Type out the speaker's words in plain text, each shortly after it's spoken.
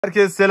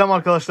Herkese selam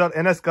arkadaşlar.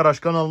 Enes Garaj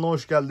kanalına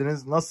hoş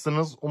geldiniz.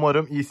 Nasılsınız?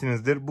 Umarım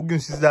iyisinizdir. Bugün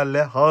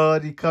sizlerle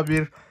harika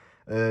bir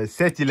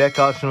set ile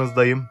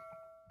karşınızdayım.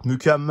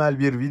 Mükemmel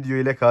bir video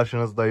ile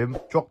karşınızdayım.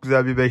 Çok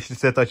güzel bir 5'li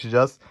set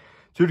açacağız.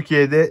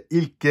 Türkiye'de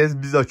ilk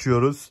kez biz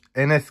açıyoruz.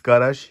 Enes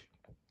Garaj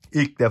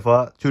ilk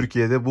defa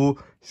Türkiye'de bu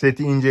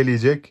seti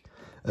inceleyecek.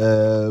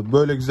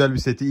 Böyle güzel bir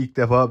seti ilk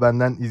defa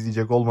benden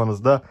izleyecek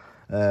olmanız da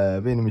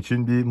benim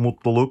için bir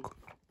mutluluk.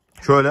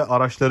 Şöyle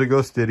araçları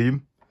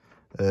göstereyim.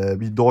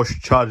 Bir Dodge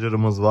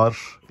Charger'ımız var.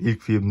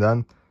 İlk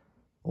filmden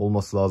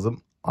olması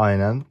lazım.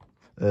 Aynen.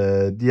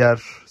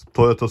 Diğer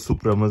Toyota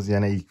Supra'mız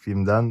yine ilk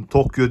filmden.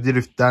 Tokyo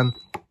Drift'ten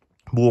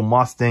bu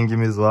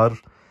Mustang'imiz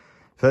var.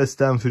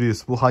 Fast and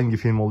Furious bu hangi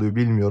film oluyor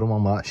bilmiyorum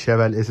ama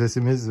Chevelle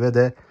SS'imiz ve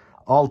de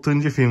 6.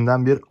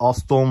 filmden bir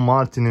Aston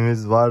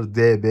Martin'imiz var.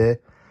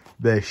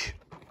 DB5.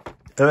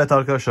 Evet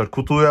arkadaşlar,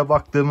 kutuya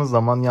baktığımız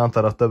zaman yan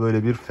tarafta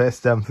böyle bir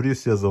Fast and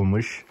Furious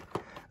yazılmış.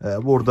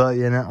 Burada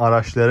yine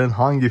araçların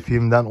hangi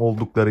filmden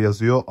oldukları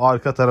yazıyor.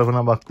 Arka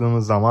tarafına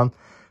baktığımız zaman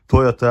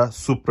Toyota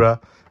Supra,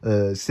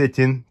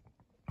 setin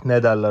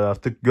ne derler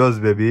artık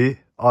göz bebeği.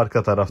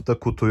 Arka tarafta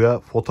kutuya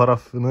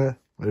fotoğrafını,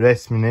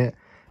 resmini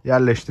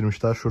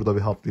yerleştirmişler. Şurada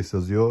bir Hot Wheels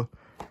yazıyor.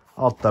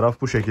 Alt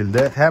taraf bu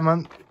şekilde.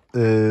 Hemen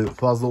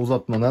fazla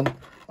uzatmadan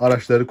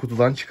araçları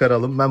kutudan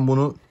çıkaralım. Ben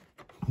bunu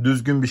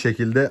düzgün bir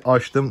şekilde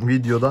açtım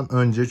videodan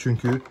önce,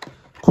 çünkü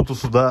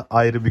kutusu da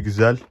ayrı bir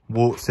güzel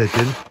bu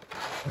setin.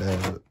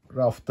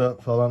 Rafta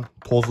falan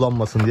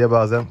tozlanmasın diye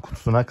bazen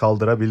kutusuna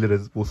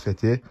kaldırabiliriz bu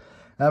seti.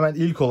 Hemen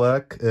ilk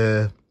olarak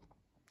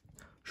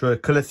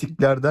şöyle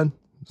klasiklerden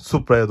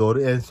Supra'ya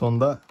doğru en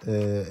sonda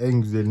en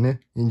güzelini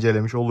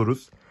incelemiş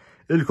oluruz.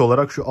 İlk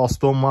olarak şu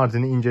Aston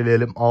Martin'i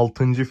inceleyelim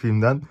 6.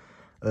 filmden.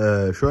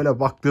 Şöyle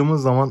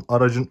baktığımız zaman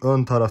aracın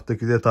ön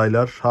taraftaki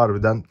detaylar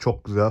harbiden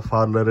çok güzel.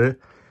 Farları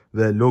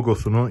ve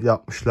logosunu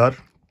yapmışlar.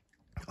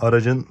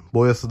 Aracın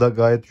boyası da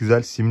gayet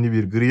güzel, simli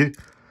bir gri.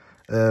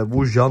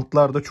 Bu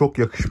jantlar da çok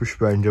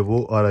yakışmış bence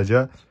bu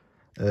araca.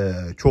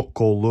 Çok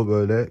kollu,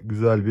 böyle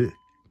güzel bir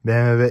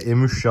BMW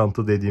M3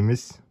 jantı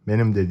dediğimiz,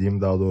 benim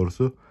dediğim daha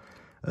doğrusu.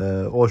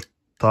 O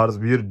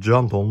tarz bir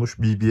jant olmuş,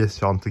 BBS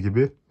jantı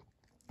gibi.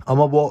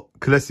 Ama bu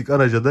klasik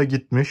araca da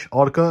gitmiş.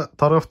 Arka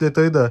taraf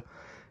detayı da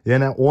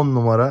yine 10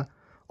 numara.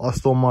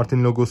 Aston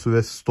Martin logosu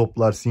ve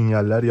stoplar,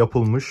 sinyaller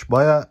yapılmış.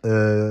 Baya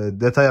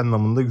detay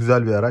anlamında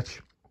güzel bir araç.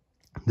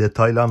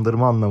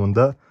 Detaylandırma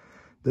anlamında.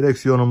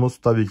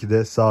 Direksiyonumuz tabii ki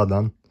de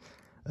sağdan.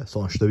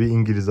 Sonuçta bir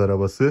İngiliz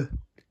arabası.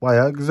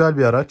 Baya güzel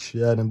bir araç.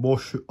 Yani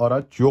boş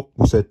araç yok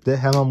bu sette.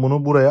 Hemen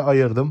bunu buraya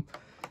ayırdım.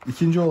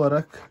 İkinci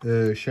olarak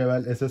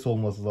Chevelle SS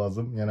olması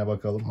lazım. Yine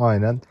bakalım.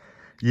 Aynen.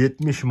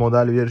 70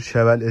 model bir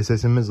Chevelle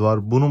SS'imiz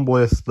var. Bunun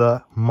boyası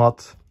da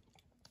mat.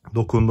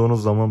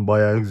 Dokunduğunuz zaman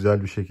baya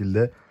güzel bir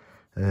şekilde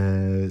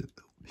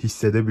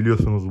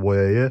hissedebiliyorsunuz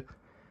boyayı.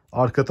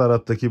 Arka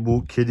taraftaki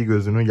bu kedi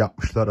gözünü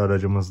yapmışlar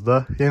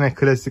aracımızda. Yine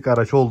klasik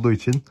araç olduğu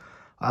için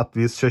Hot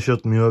Wheels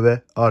şaşırtmıyor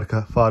ve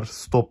arka far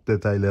stop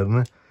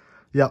detaylarını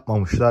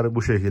yapmamışlar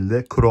bu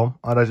şekilde. Krom.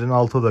 Aracın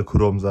altı da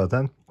krom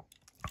zaten.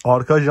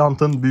 Arka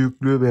jantın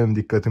büyüklüğü benim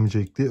dikkatimi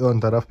çekti. Ön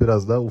taraf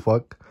biraz daha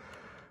ufak.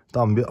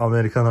 Tam bir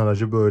Amerikan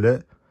aracı, böyle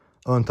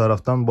ön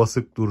taraftan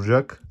basık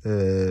duracak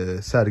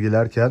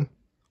sergilerken.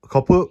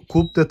 Kapı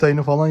kulp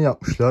detayını falan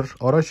yapmışlar.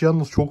 Araç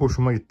yalnız çok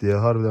hoşuma gitti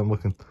ya, harbiden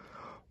bakın.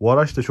 Bu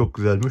araç da çok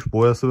güzelmiş.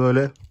 Boyası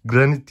böyle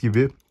granit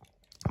gibi.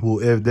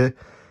 Bu evde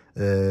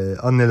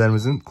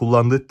annelerimizin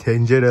kullandığı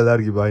tencereler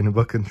gibi, aynı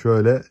bakın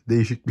şöyle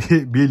değişik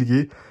bir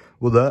bilgi.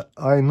 Bu da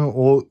aynı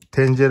o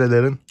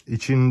tencerelerin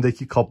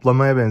içindeki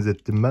kaplamaya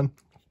benzettim ben.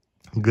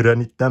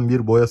 Granitten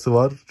bir boyası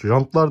var.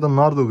 Jantlar da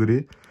nardo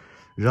gri.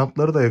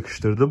 Jantları da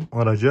yakıştırdım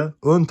araca.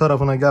 Ön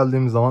tarafına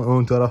geldiğimiz zaman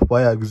ön taraf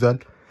baya güzel.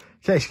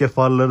 Keşke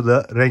farları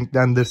da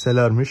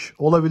renklendirselermiş.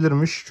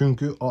 Olabilirmiş,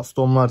 çünkü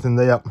Aston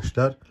Martin'de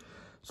yapmışlar.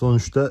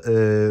 Sonuçta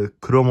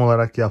krom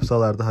olarak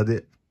yapsalardı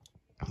hadi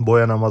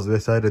boyanamaz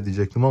vesaire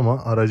diyecektim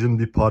ama aracın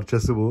bir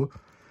parçası bu.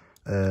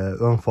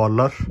 Ön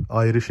farlar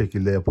ayrı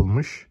şekilde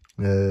yapılmış.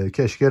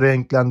 Keşke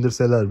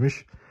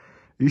renklendirselermiş.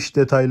 İç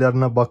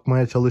detaylarına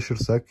bakmaya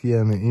çalışırsak,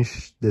 yani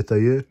iç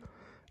detayı,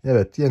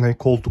 evet yine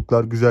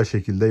koltuklar güzel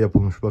şekilde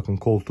yapılmış. Bakın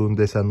koltuğun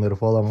desenleri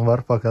falan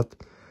var, fakat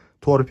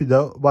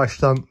torpida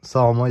baştan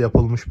sağma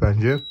yapılmış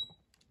bence.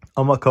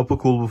 Ama kapı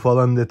kulbu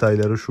falan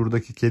detayları,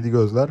 şuradaki kedi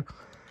gözler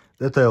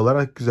detay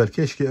olarak güzel.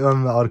 Keşke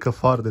ön ve arka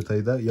far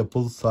detayı da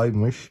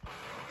yapılsaymış.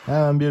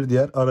 Hemen bir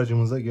diğer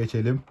aracımıza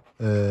geçelim.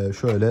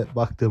 Şöyle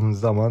baktığımız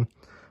zaman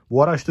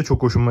bu araç da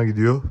çok hoşuma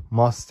gidiyor.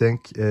 Mustang,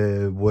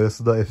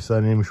 boyası da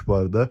efsaneymiş bu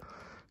arada.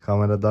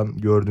 Kameradan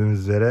gördüğünüz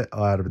üzere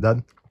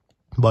harbiden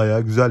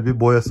bayağı güzel bir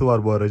boyası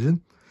var bu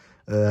aracın.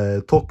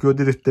 Tokyo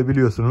Drift'te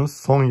biliyorsunuz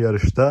son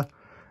yarışta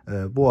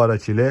bu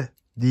araç ile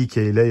DK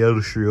ile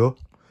yarışıyor.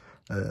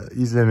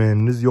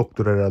 İzlemeyeniniz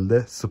yoktur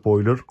herhalde.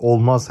 Spoiler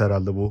olmaz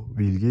herhalde bu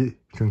bilgi.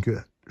 Çünkü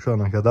şu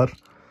ana kadar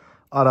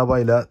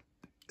arabayla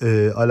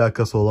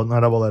alakası olan,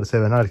 arabaları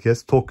seven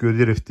herkes Tokyo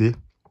Drift'i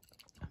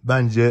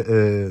bence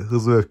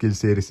Hızlı Öfkeli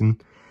serisinin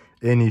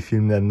en iyi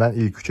filmlerinden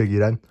ilk 3'e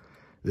giren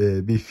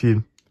bir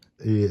film.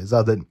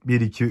 zaten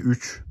 1, 2,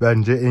 3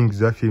 bence en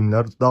güzel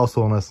filmler. Daha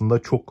sonrasında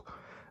çok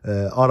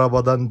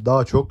arabadan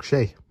daha çok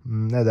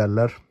ne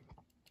derler,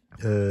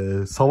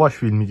 savaş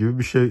filmi gibi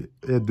bir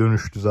şeye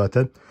dönüştü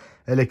zaten.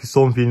 Hele ki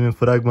son filmin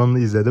fragmanını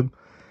izledim.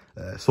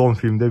 Son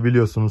filmde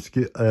biliyorsunuz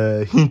ki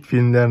Hint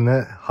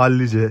filmlerine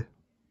hallice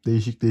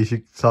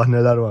değişik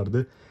sahneler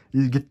vardı.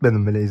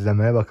 Gitmedim bile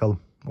izlemeye, bakalım.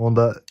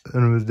 Onda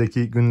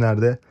önümüzdeki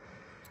günlerde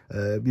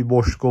bir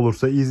boşluk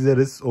olursa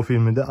izleriz o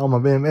filmi de.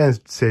 Ama benim en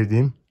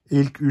sevdiğim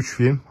ilk 3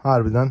 film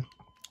harbiden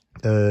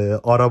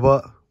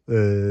araba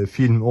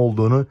film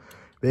olduğunu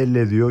belli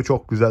ediyor.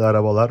 Çok güzel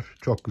arabalar,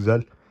 çok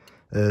güzel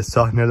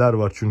sahneler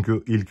var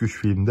çünkü ilk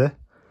 3 filmde.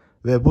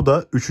 Ve bu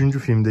da 3.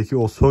 filmdeki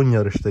o son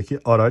yarıştaki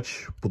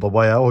araç. Bu da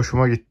bayağı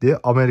hoşuma gitti.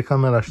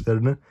 Amerikan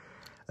araçlarını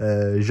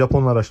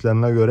Japon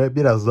araçlarına göre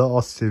biraz daha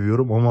az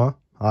seviyorum ama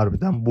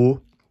harbiden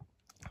bu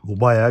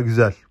bayağı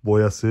güzel.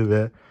 Boyası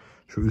ve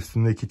şu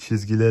üstündeki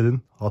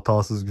çizgilerin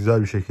hatasız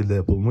güzel bir şekilde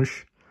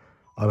yapılmış.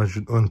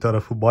 Aracın ön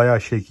tarafı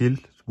bayağı şekil.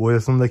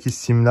 Boyasındaki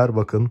simler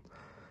bakın.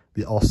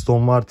 Bir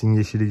Aston Martin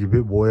yeşili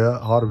gibi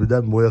boya.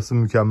 Harbiden boyası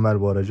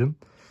mükemmel bu aracın.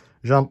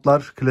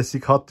 Jantlar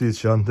klasik Hot Wheels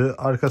jantı.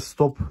 Arka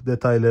stop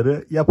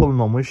detayları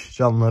yapılmamış.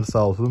 Canları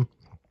sağ olsun.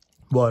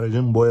 Bu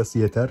aracın boyası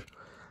yeter.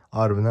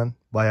 Harbiden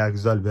bayağı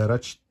güzel bir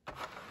araç.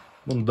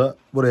 Bunu da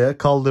buraya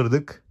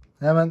kaldırdık.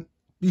 Hemen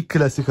bir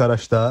klasik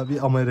araç daha,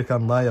 bir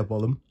Amerikan daha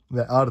yapalım.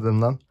 Ve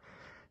ardından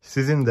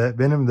sizin de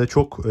benim de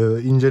çok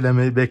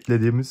incelemeyi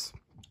beklediğimiz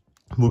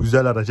bu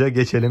güzel araca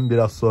geçelim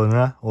biraz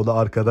sonra. O da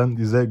arkadan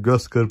bize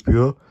göz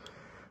kırpıyor.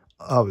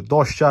 Abi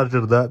Dodge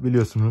Charger'da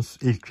biliyorsunuz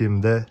ilk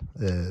filmde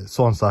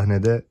son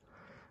sahnede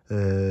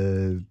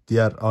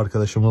diğer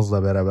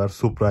arkadaşımızla beraber,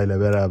 Supra ile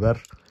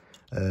beraber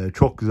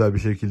çok güzel bir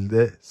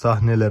şekilde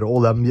sahneleri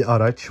olan bir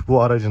araç.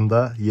 Bu aracın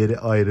da yeri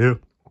ayrı.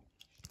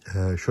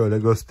 Şöyle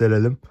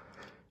gösterelim.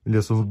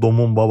 Biliyorsunuz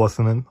Dom'un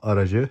babasının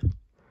aracı.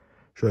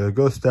 Şöyle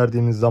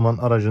gösterdiğimiz zaman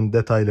aracın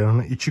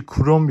detaylarını, içi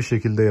krom bir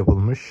şekilde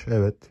yapılmış.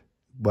 Evet,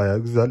 baya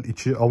güzel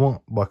içi ama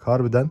bak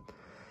harbiden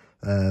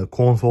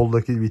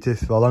konsoldaki vites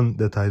falan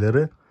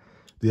detayları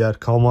diğer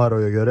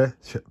Camaro'ya göre,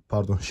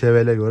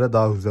 Chevrolet'e göre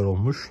daha güzel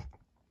olmuş.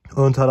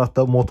 Ön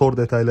tarafta motor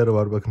detayları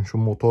var. Bakın şu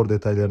motor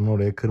detaylarını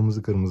oraya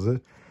kırmızı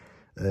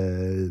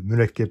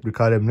mürekkepli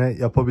kalemle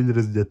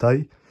yapabiliriz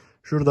detay.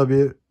 Şurada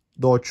bir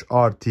Dodge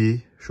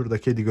RT. Şurada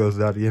kedi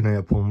gözler yine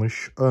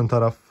yapılmış. Ön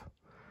taraf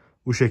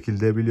bu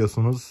şekilde,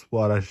 biliyorsunuz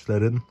bu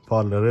araçların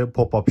farları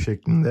pop-up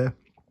şeklinde.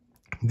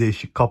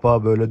 Değişik,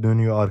 kapağı böyle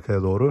dönüyor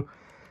arkaya doğru.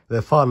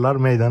 Ve farlar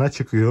meydana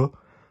çıkıyor.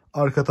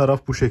 Arka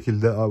taraf bu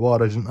şekilde. Bu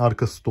aracın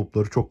arka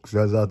stopları çok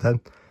güzel zaten.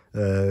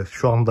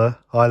 Şu anda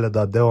hala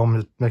da devam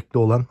etmekte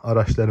olan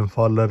araçların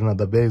farlarına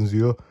da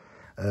benziyor.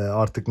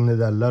 Artık ne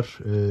derler,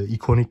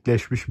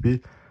 ikonikleşmiş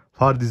bir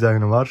far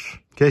dizaynı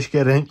var.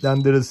 Keşke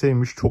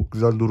renklendirilseymiş, çok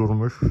güzel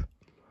dururmuş.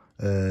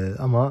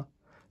 Ama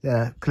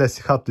yani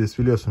klasik Hot Wheels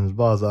biliyorsunuz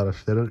bazı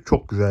araçları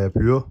çok güzel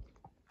yapıyor.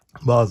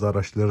 Bazı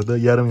araçları da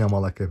yarım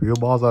yamalak yapıyor.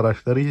 Bazı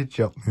araçları hiç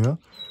yapmıyor.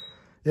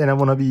 Yine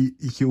buna bir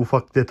iki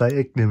ufak detay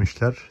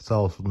eklemişler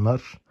sağ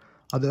olsunlar.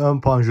 Hadi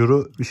ön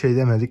panjuru bir şey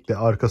demedik de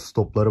arka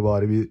stopları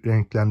bari bir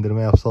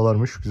renklendirme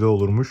yapsalarmış güzel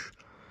olurmuş.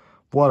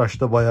 Bu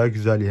araç da bayağı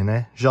güzel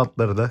yine.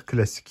 Jantları da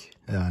klasik,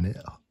 yani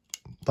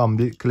tam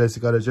bir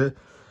klasik araca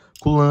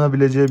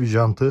kullanabileceği bir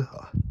jantı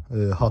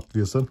Hot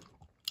Wheels'ın.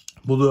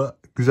 Bu da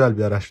güzel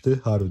bir araçtı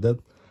harbiden.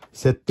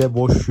 Sette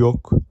boş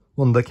yok.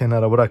 Bunu da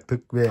kenara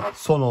bıraktık ve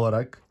son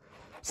olarak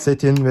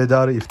setin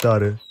vedarı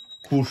iftarı.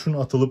 Kurşun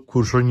atılıp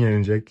kurşun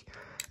yenilecek.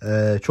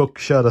 Çok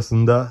kişi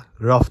arasında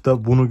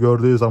rafta bunu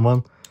gördüğü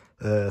zaman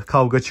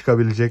kavga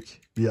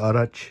çıkabilecek bir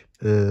araç.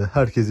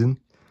 Herkesin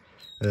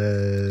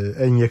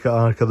en yakın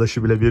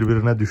arkadaşı bile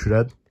birbirine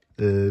düşüren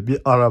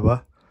bir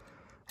araba.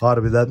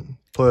 Harbiden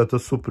Toyota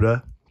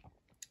Supra.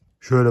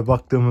 Şöyle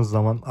baktığımız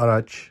zaman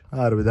araç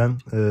harbiden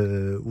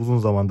uzun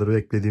zamandır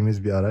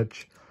beklediğimiz bir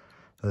araç.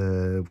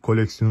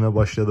 Koleksiyona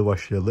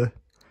başlayalı.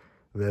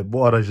 Ve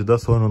bu aracı da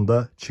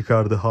sonunda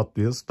çıkardı Hot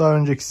Wheels. Daha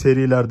önceki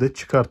serilerde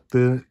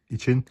çıkarttığı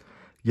için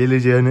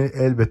geleceğini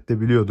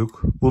elbette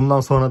biliyorduk.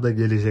 Bundan sonra da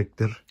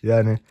gelecektir.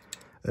 Yani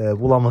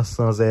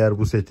bulamazsanız eğer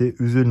bu seti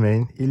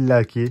üzülmeyin.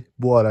 İlla ki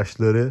bu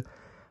araçları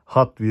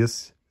Hot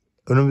Wheels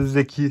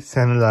önümüzdeki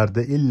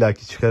senelerde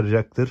illaki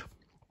çıkaracaktır.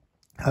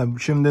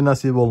 Şimdi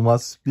nasip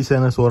olmaz. Bir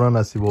sene sonra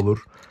nasip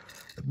olur.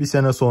 Bir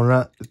sene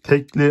sonra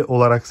tekli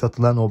olarak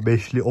satılan o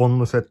 5'li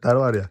 10'lu setler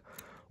var ya,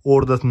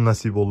 orada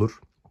nasip olur.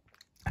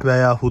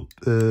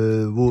 Veyahut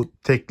bu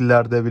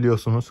teklilerde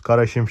biliyorsunuz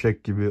Kara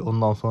Şimşek gibi,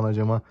 ondan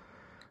sonracıma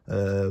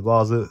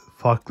bazı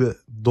farklı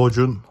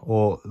Dodge'un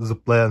o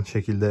zıplayan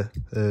şekilde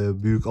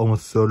büyük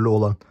amortisörlü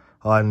olan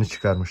halini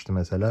çıkarmıştı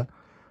mesela.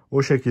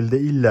 O şekilde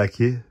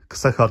illaki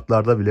kısa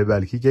kartlarda bile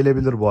belki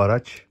gelebilir bu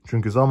araç.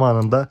 Çünkü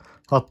zamanında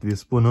Hot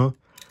Wheels bunu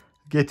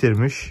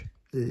getirmiş.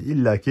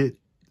 İllaki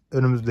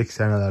önümüzdeki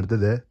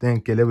senelerde de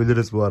denk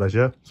gelebiliriz bu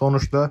araca.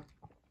 Sonuçta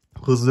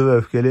Hızlı ve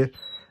Öfkeli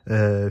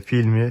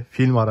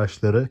film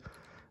araçları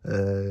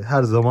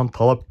her zaman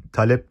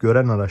talep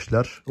gören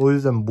araçlar. O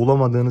yüzden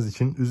bulamadığınız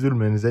için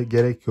üzülmenize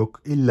gerek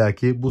yok. İlla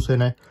ki bu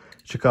sene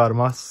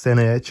çıkarmaz,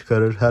 seneye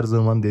çıkarır. Her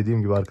zaman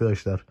dediğim gibi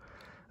arkadaşlar,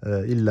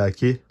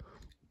 illaki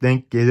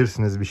denk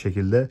gelirsiniz bir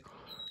şekilde.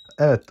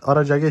 Evet,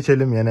 araca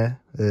geçelim yine.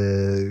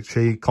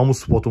 Kamu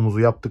spotumuzu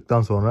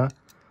yaptıktan sonra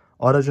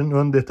aracın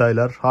ön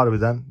detaylar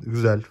harbiden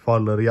güzel.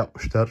 Farları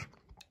yapmışlar.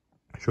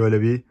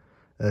 Şöyle bir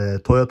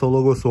Toyota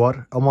logosu var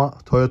ama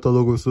Toyota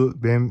logosu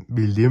benim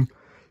bildiğim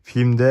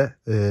filmde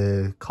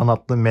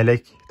kanatlı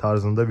melek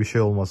tarzında bir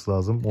şey olması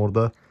lazım.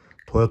 Orada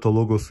Toyota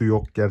logosu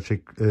yok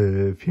gerçek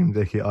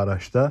filmdeki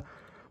araçta.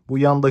 Bu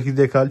yandaki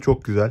dekal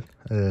çok güzel.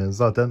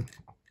 Zaten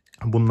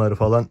bunları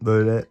falan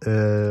böyle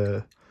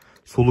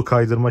sulu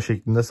kaydırma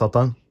şeklinde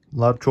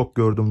satanlar çok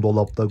gördüm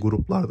dolapta,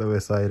 gruplarda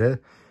vesaire.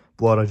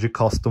 Bu aracı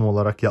custom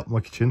olarak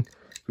yapmak için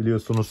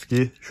biliyorsunuz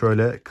ki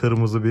şöyle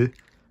kırmızı bir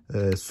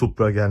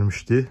Supra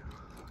gelmişti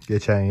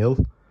geçen yıl.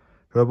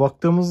 Ve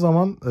baktığımız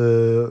zaman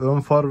ön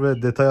far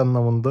ve detay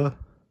anlamında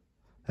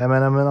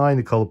hemen hemen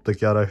aynı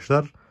kalıptaki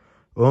araçlar.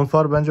 Ön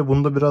far bence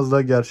bunda biraz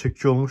daha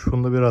gerçekçi olmuş.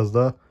 Bunda biraz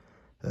daha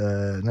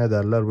ne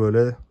derler,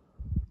 böyle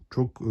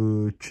çok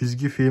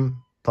çizgi film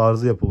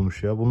tarzı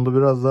yapılmış ya. Bunda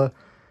biraz da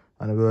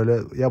hani böyle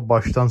ya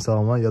baştan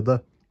sağma ya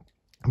da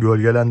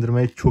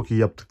gölgelendirmeyi çok iyi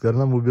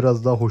yaptıklarından bu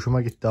biraz daha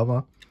hoşuma gitti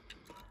ama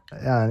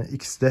yani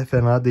ikisi de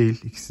fena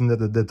değil. İkisinde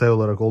de detay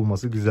olarak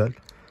olması güzel.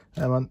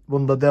 Hemen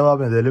bunda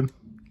devam edelim.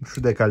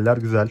 Şu dekaller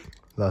güzel.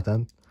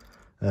 Zaten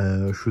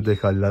şu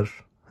dekaller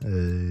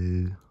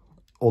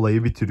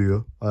olayı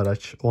bitiriyor.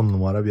 Araç 10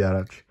 numara bir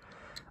araç.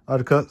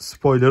 Arka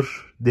spoiler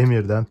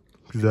demirden.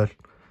 Güzel.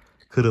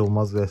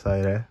 Kırılmaz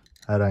vesaire.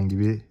 Herhangi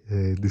bir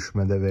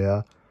düşmede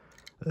veya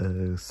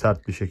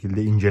sert bir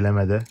şekilde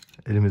incelemede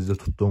elimizde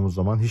tuttuğumuz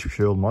zaman hiçbir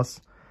şey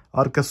olmaz.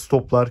 Arka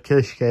stoplar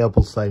keşke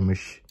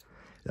yapılsaymış.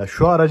 Ya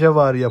şu araca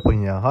var yapın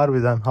ya.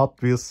 Harbiden Hot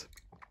Wheels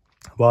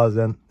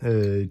bazen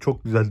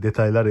çok güzel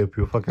detaylar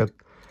yapıyor. Fakat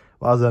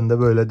bazen de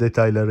böyle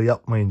detayları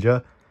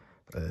yapmayınca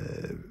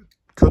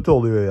kötü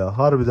oluyor ya.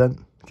 Harbiden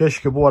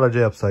keşke bu araca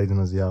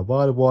yapsaydınız ya.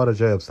 Bari bu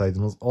araca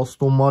yapsaydınız.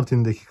 Aston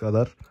Martin'deki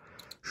kadar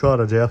şu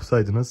araca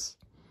yapsaydınız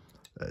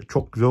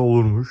çok güzel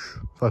olurmuş.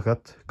 Fakat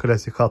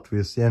klasik Hot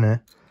Wheels yine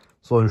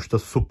sonuçta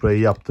Supra'yı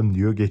yaptım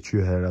diyor.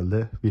 Geçiyor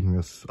herhalde.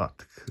 Bilmiyoruz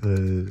artık.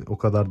 O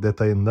kadar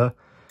detayında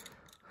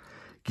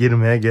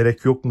girmeye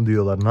gerek yok mu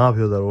diyorlar. Ne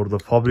yapıyorlar orada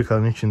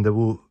fabrikanın içinde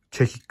bu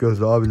çekik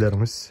gözlü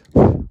abilerimiz.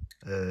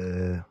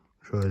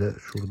 Şöyle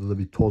şurada da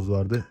bir toz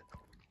vardı.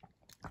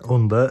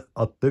 Onu da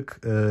attık.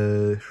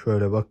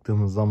 Şöyle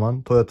baktığımız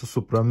zaman Toyota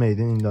Supra Made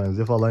in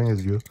Indonesia falan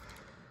yazıyor.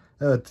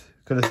 Evet,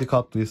 klasik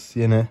Hot Wheels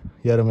yine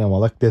yarım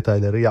yamalak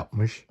detayları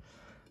yapmış.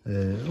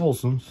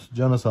 Olsun,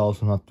 canı sağ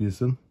olsun Hot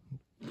Wheels'ın.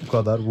 Bu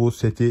kadar, bu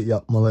seti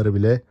yapmaları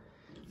bile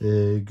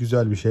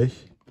güzel bir şey.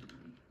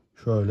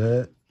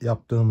 Şöyle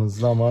yaptığımız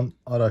zaman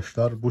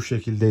araçlar bu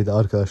şekildeydi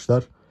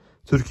arkadaşlar.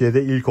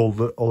 Türkiye'de ilk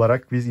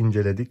olarak biz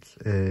inceledik.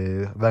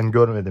 Ben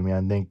görmedim,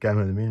 yani denk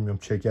gelmedim, bilmiyorum.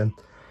 Çeken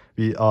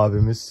bir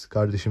abimiz,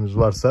 kardeşimiz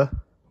varsa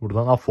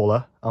buradan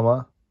affola.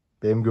 Ama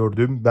benim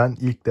gördüğüm, ben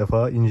ilk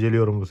defa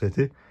inceliyorum bu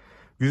seti.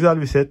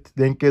 Güzel bir set.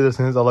 Denk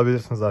gelirseniz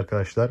alabilirsiniz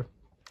arkadaşlar.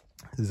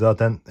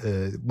 Zaten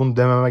bunu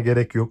dememe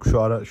gerek yok.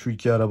 Şu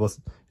iki araba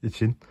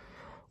için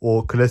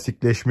o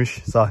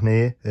klasikleşmiş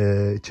sahneyi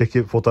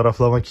çekip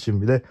fotoğraflamak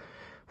için bile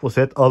bu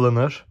set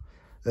alınır.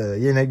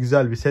 Yine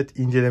güzel bir set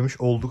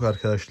incelemiş olduk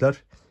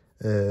arkadaşlar.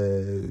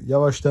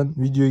 Yavaştan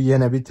videoyu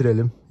yine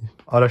bitirelim.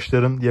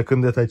 Araçların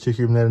yakın detay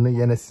çekimlerini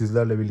yine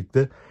sizlerle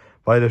birlikte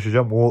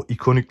paylaşacağım. O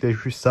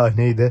ikonikleşmiş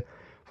sahneyi de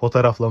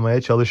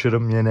fotoğraflamaya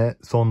çalışırım yine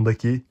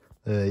sondaki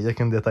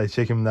yakın detay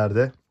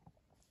çekimlerde.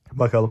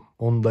 Bakalım,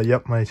 onu da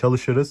yapmaya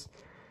çalışırız.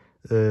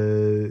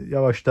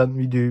 Yavaştan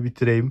videoyu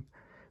bitireyim.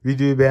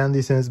 Videoyu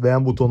beğendiyseniz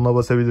beğen butonuna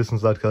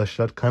basabilirsiniz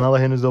arkadaşlar. Kanala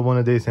henüz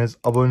abone değilseniz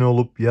abone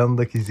olup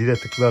yanındaki zile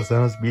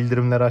tıklarsanız,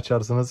 bildirimleri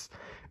açarsanız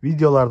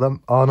videolardan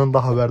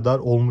anında haberdar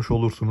olmuş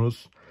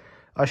olursunuz.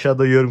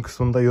 Aşağıda yorum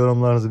kısmında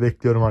yorumlarınızı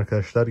bekliyorum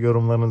arkadaşlar.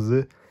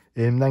 Yorumlarınızı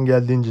elimden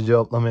geldiğince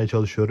cevaplamaya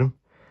çalışıyorum.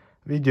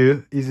 Videoyu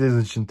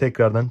izlediğiniz için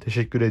tekrardan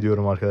teşekkür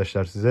ediyorum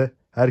arkadaşlar size.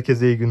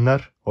 Herkese iyi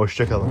günler.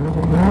 Hoşça kalın.